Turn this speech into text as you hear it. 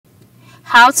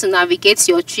how to navigate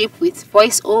your trip with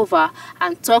voiceover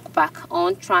and talkback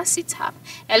on Transit app.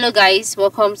 Hello guys,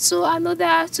 welcome to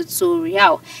another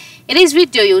tutorial. In this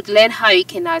video you would learn how you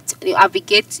can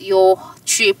navigate your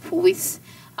trip with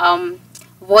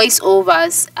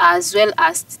voiceovers as well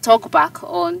as talkback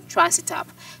on Transit app.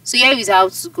 So here is how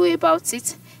to go about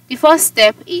it. The first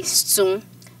step is to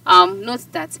note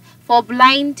that for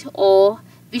blind or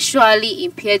visually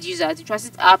impaired users, the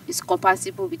Transit app is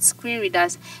compatible with screen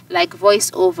readers like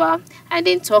VoiceOver and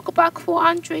then TalkBack for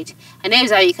Android. And that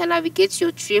is how you can navigate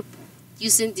your trip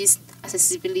using these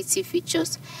accessibility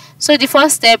features. So the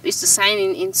first step is to sign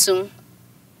in into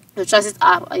your Transit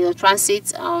app or your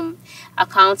Transit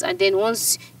account, and then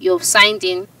once you've signed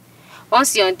in,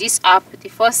 once you're on this app, the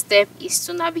first step is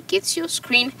to navigate your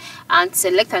screen and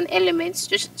select an element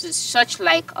such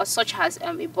as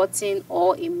a button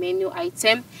or a menu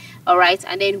item, all right,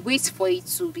 and then wait for it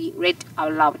to be read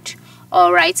out loud.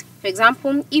 All right, for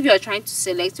example, if you're trying to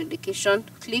select a location,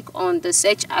 click on the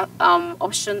search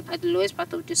option at the lowest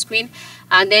part of the screen,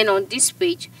 and then on this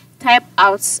page type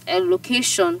out a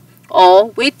location or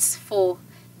wait for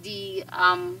the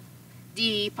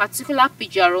particular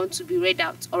page you're on to be read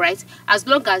out. All right, as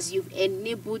long as you've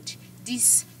enabled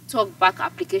this talkback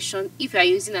application if you're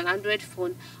using an Android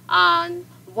phone, and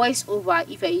voiceover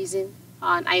if you're using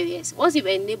an iOS. Once you've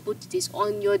enabled this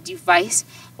on your device,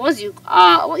 once you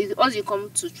come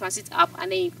to Transit app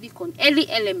and then you click on any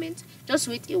element, just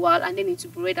wait a while and then it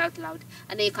will be read out loud,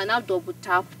 and then you can now double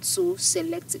tap to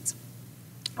select it.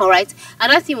 Alright,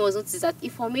 another thing was notice that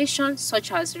information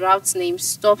such as route names,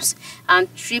 stops,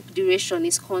 and trip duration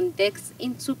is condensed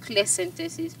into clear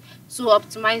sentences to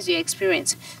optimize your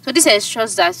experience. So this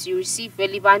ensures that you receive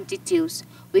relevant details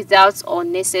without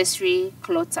unnecessary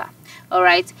clutter.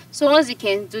 Alright, so once you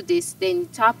can do this, then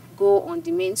tap go on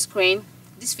the main screen.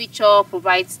 This feature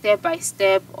provides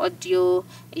step-by-step audio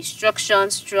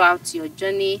instructions throughout your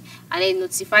journey, and it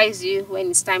notifies you when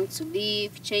it's time to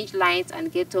leave, change lines,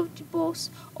 and get off the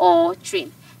bus or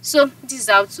train. So this is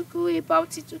how to go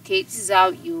about it. Okay, this is how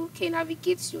you can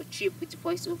navigate your trip with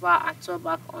voiceover and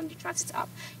talkback on the Transit app.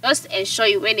 Just ensure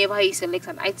you, whenever you select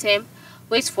an item,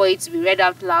 wait for it to be read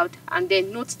out loud, and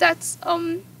then note that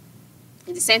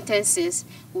the sentences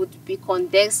would be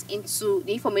condensed into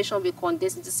the information will be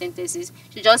condensed into sentences.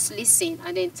 So just listen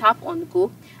and then tap on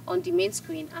go on the main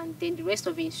screen, and then the rest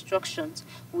of the instructions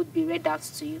would be read out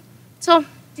to you. So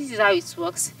this is how it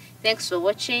works. Thanks for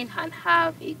watching and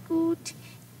have a good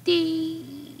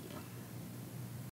day.